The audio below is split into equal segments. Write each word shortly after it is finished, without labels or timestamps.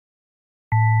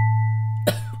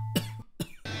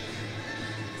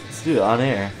Let's do it on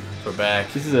air. We're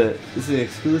back. This is an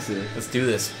exclusive. Let's do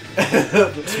this.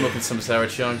 Smoking some sour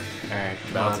chunk. Alright,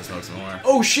 about to smoke some more.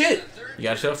 Oh shit! You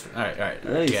got yourself? Alright.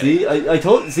 Hey, see, I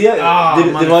told. See, did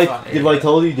I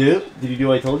told you do? Did you do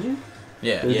what I told you?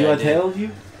 Yeah. Did I told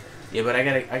you? Yeah, but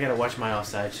I gotta watch my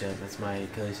offside shit. That's my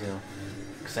Achilles heel.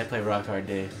 Cause I play rock hard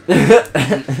D.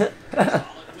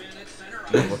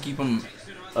 We'll keep them.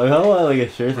 I don't want like a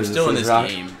shirt. We're still in this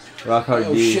game. Rock hard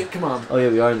Oh D. shit! Come on. Oh yeah,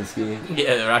 we are in this game.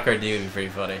 Yeah, the rock hard D would be pretty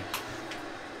funny.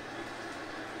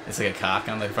 It's like a cock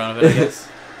on the front of it, I guess.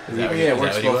 Yeah, it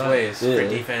works both ways for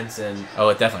defense and. Oh,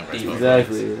 it definitely works both ways.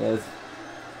 Exactly.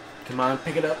 Come on,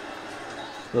 pick it up.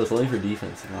 No, it's only for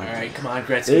defense. All right, come on,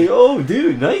 Gretzky. Hey, oh,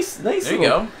 dude, nice. There you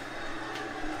go.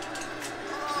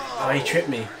 Oh, he tripped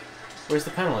me. Where's the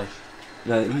penalty?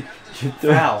 No,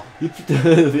 Foul.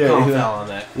 Foul on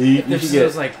that. If this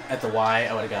was like at the Y,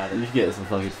 I would have got it. You should get some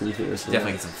fucking free throws.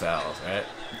 Definitely get some fouls, right?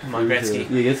 Come on, Gretzky.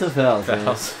 Yeah, get some fouls.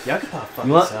 Yakupov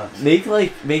fucking sucks.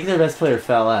 Make their best player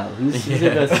foul out. Who's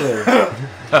their best player?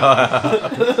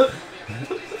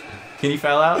 Can you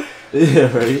foul out?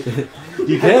 Yeah, right.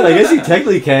 You can. I guess you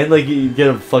technically can. Like you get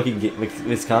a fucking misconduct.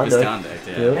 Misconduct,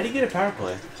 yeah. How do you get a power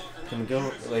play? Can we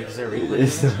go like? Is there a replay?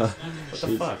 What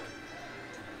the fuck?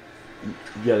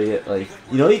 You gotta get like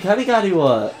you kind of got to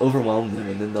overwhelm them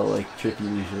and then they'll like trick you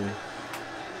usually.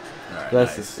 Alright,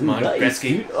 That's nice. Come on, nice, Gretzky.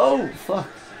 dude. Oh fuck.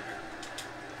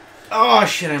 Oh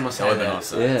shit! I almost had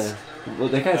that. Yeah. Well,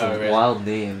 that guy's a wild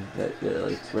name. That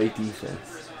like great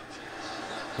defense.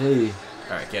 Hey.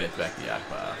 Alright, get it back to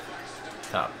Yakupov.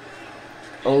 Top.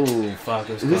 Oh fuck!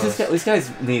 It was who's close. this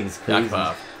guy's name is crazy.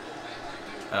 Yakupov.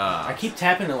 I keep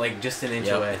tapping it like just an inch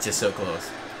away. It's just so close.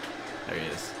 There he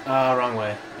is. Wrong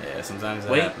way. Yeah, sometimes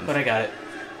that Wait, happens. but I got it.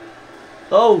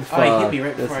 Oh fuck! Oh, he hit me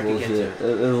right before I could get to it. That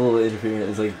was a little interference. It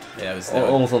was like yeah, it was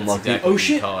almost unlucky. Exactly oh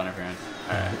shit! Call interference.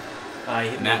 Alright. He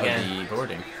hit me That again. would be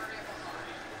boarding.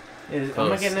 Yeah, I'm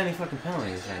not getting any fucking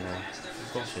penalties right now. This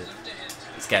is bullshit.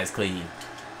 This guy's clean.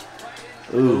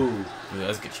 Ooh, that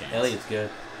was a good chance. Elliot's good.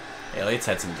 Elliot's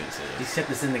had some good He saves. kept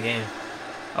us in the game.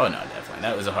 Oh no, definitely.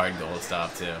 That was a hard goal to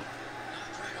stop too.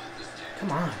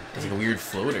 Come on. It was like a weird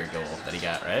floater goal that he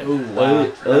got, right? Ooh,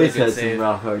 wow. Elliot's had some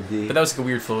rock hard D. But that was like a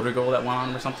weird floater goal that went on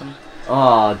him or something.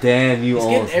 Oh damn! You He's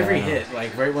almost getting every hit,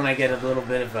 like right when I get a little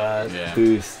bit of a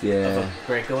boost. Yeah. of a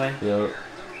breakaway. Yo,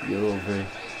 break.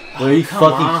 Are you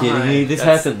fucking kidding me? This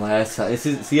happened last time. That's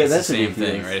the same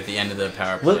thing, right at the end of the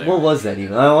power play. What was that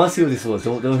even? I want to see what this was.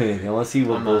 Don't hit me. I want to see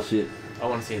what bullshit. I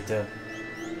want to see it too.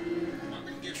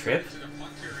 Trip.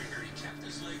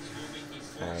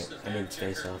 All right, I need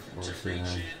space off. Let's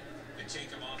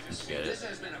get it.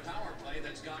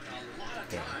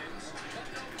 Damn.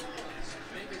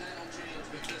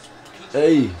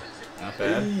 Hey. Not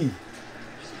bad.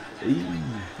 Hey.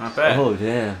 Not bad. Oh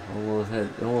damn!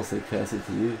 Almost like pass it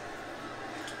to you.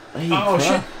 Hey, oh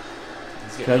shit!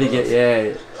 Try to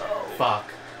get Oh,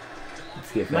 fuck.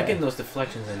 Let's get I'm not getting those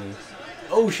deflections I need.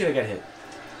 Oh shit! I got hit.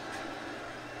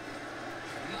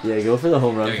 Yeah, go for the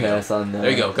home run pass on. There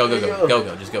you go.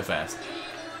 Go. Just go fast.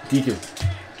 Deacon.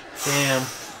 Damn.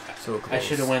 So close. I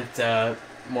should have went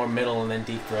more middle and then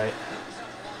deep right.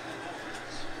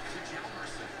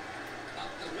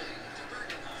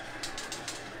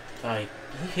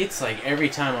 He hits like every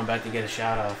time I'm about to get a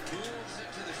shot off.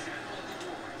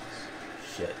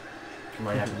 Shit. Come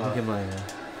on, Look at my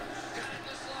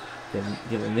get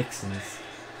my mixins.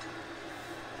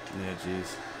 Yeah,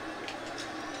 jeez.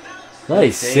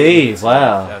 Nice save!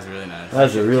 Wow. That was really nice. That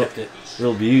was a real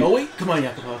beauty. Oh wait, come on,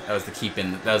 Yakupov. That was the keep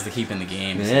in the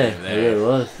game. Yeah, it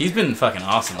was. He's been fucking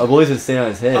awesome. Our boys been staying on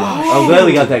his head. I'm glad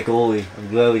we got that goalie. I'm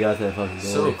glad we got that fucking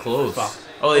goalie. So close. Fuck.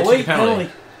 Oh, they took a penalty.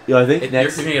 Yo, I think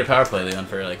next you're gonna get a power play then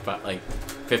for like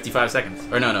 55 seconds.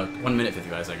 Or no, 1 minute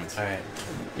 55 seconds. All right.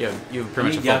 Yeah, you have pretty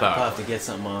much a full power. to get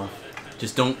something off.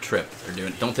 Just don't trip or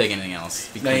don't take anything else.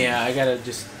 No, yeah, I gotta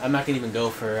I'm not gonna even go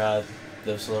for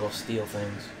those little steel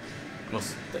things. Well,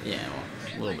 yeah,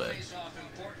 a little bit.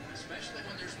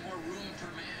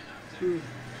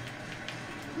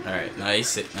 All right,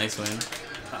 nice win.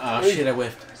 Oh shit, I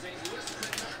whiffed.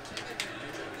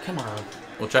 Come on.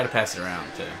 We'll try to pass it around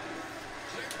too.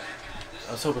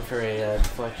 I was hoping for a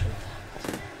deflection.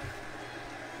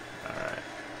 All right.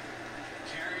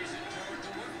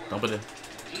 Dump it in.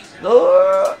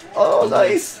 No! Oh,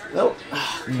 nice! No.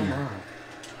 Come on.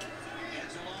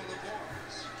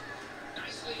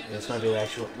 This might be an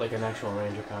actual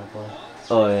Ranger power play.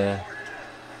 Oh yeah.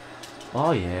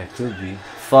 Oh yeah, could be.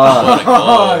 Fuck.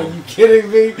 Are you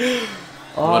kidding me?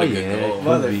 Oh what a good yeah, goal.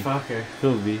 Motherfucker.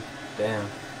 Could be. Damn.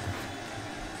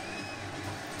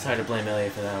 It's hard to blame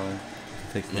Elliot for that one.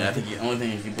 Yeah, I think the only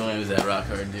thing you can blame is that rock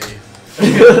hard dude.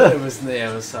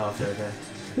 It was soft right there.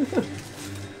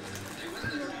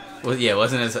 Well, yeah, it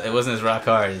wasn't as rock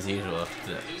hard as usual.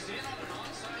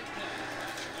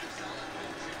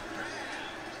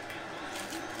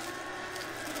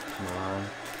 Come on.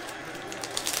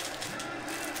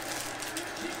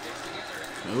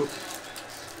 Oop.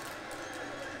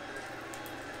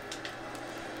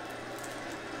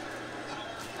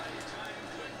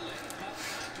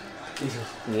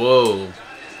 Whoa.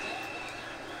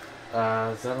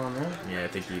 Is that on there? Yeah, I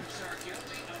think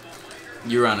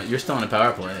you're still on a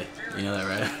power play. You know that,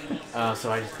 right?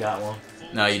 So I just got one.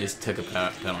 No, you just took a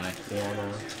penalty. Yeah, I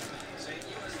know.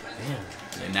 Damn.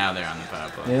 Yeah, now they're on the power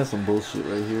play. Yeah, some bullshit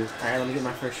right here. Alright, let me get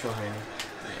my first shorthander.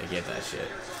 Yeah, get that shit.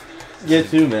 Yeah,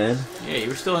 too, man. Yeah,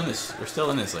 we're still in this. We're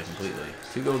still in this like completely.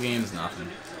 2-goal games, nothing.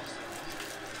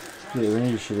 Yeah,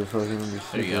 Rangers should have fucking understood.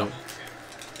 There you go.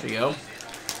 There you go.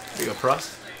 There you go,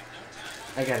 Prost.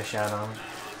 I got a shot on him.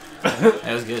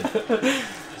 That was good.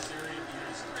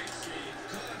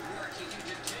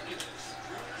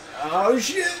 Oh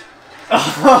shit!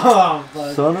 Oh,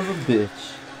 fuck. Son of a bitch.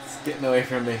 It's getting away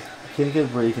from me. Can't get a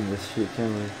break in this shit,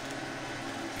 can we?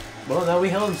 Well, no, we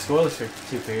held him scoreless for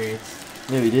 2 periods.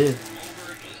 Yeah, we did.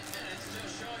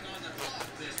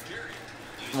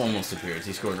 Almost 2 periods.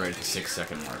 He scored right at the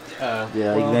 6-second mark.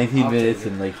 Yeah, like 19 minutes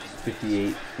and like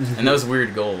 58. And that was a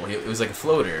weird goal. It was like a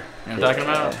floater. You know what I'm talking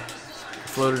about?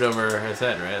 Floated over his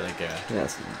head, right? Like yeah,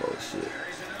 some bullshit.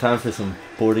 Time for some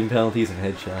boarding penalties and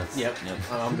headshots. Yep.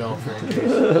 I'm going for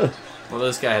it. Well,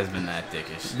 this guy has been that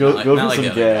dickish. Go not for like some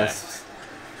the other gasps.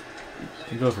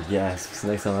 You go for gasps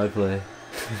next time I play. Guy.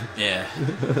 Yeah.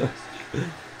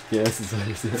 Gas is what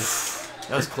you say.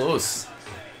 That was close.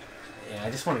 Yeah,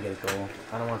 I just want to get a goal.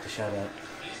 I don't want the shutout.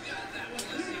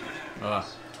 Oh.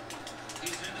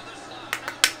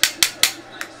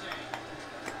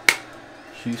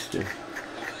 Schuster.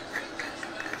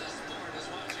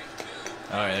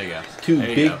 Alright, there you go. Two there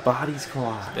you big go. bodies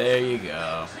collide. There you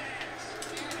go.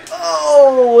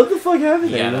 Oh, what the fuck happened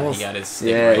He there? got his stick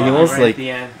yeah, right he off. almost right like at the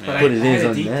end. Yeah. But put I it in had his a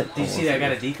own deke. net. Did you see that? I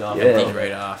got a deke off. Yeah. Deked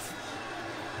right off.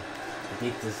 I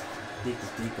deked this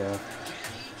deke off.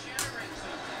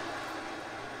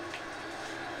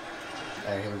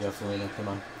 Alright, here we go, Felina. Come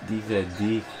on. Deke that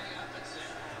Deke.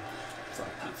 Fuck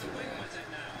you, Felina.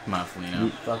 Come on,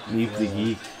 Felino. Fuck you, Meep the Felina.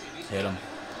 geek. Hit him.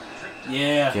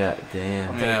 Yeah. God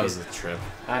damn. Yeah, that was a trip.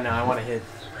 I know. I want to hit.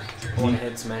 I want to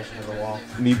hit smash into the wall.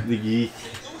 Meep the geek.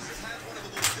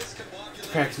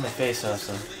 Cracks my face off,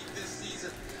 so.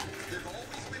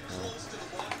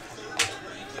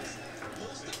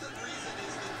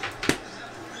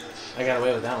 I got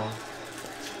away with that one.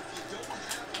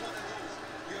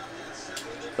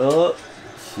 Oh,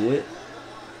 shit.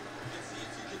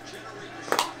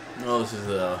 No, this is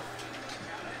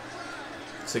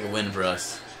it's like a win for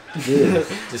us. Yeah.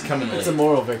 Just coming late. It's a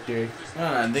moral victory.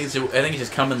 I think it's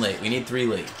just coming late. We need 3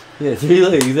 late. Yeah, 3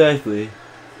 late, exactly.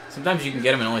 Sometimes you can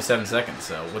get them in only 7 seconds.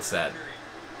 So what's that?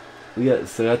 We got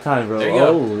still got time, bro. There you go.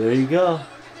 Oh, there you go.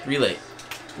 3 late.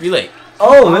 3 late.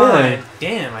 Oh man, Fine.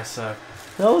 Damn, I suck.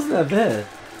 that wasn't that bad.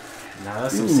 Nah,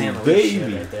 that's some Ooh, San Luis baby.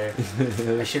 shit right there.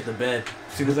 I shit the bed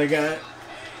as soon as I got it.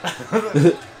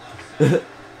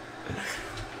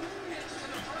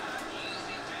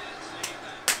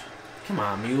 Come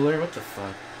on, Mueller. What the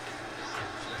fuck?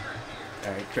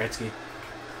 Alright, Gretzky.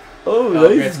 Oh, Oh,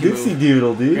 nice Gretzky Dixie move.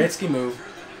 Doodle, dude. Gretzky move.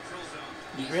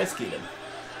 You Gretzky'd him.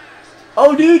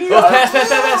 Oh, dude, you Oh, got pass.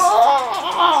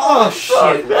 Oh,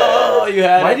 shit. Oh, you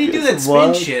had Why it. did he do that spin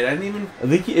Wild. shit? I didn't even. I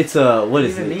think it's what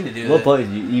is didn't it? even mean to do what that.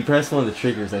 button? You press one of the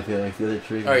triggers. I feel like the other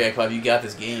trigger. Oh yeah, Clive, you got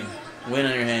this game. Win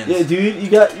on your hands. Yeah, dude, you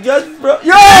got, bro.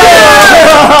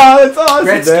 Yeah, that's awesome,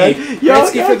 Gretzky. man. Yo,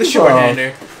 Gretzky for the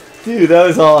shorthander. Dude, that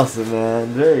was awesome, man.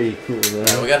 Very cool, man.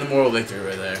 Alright, we got the moral victory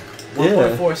right there.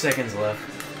 1.4 seconds left.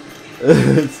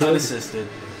 It's Unassisted.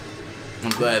 I'm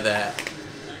glad that.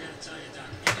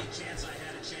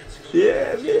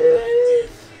 yeah, man.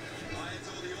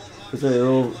 That's right, a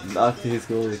little knock to his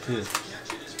goalie too.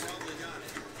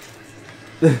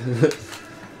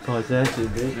 Caught that shit,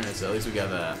 bitch. Alright, so at least we got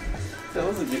that. That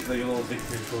was a good, like a little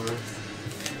victory for us.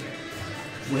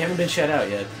 We haven't been shut out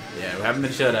yet. Yeah, we haven't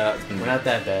been shut out. It's been We're not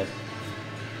that bad.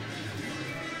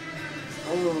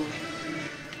 Oh.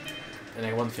 And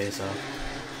I won face off.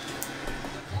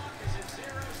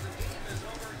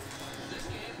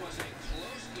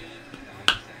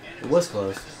 It was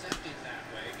close.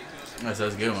 That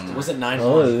was a good one. Was it 9-1?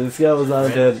 Oh, this guy was not a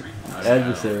bad Okay.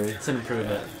 adversary. It's an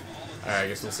improvement. Alright, I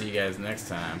guess we'll see you guys next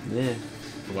time. Yeah.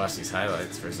 We'll watch these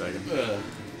highlights for a second.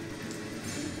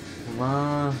 Come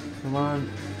on. Come on.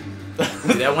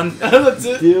 See that one? That's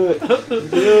it. Do it.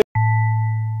 Do it.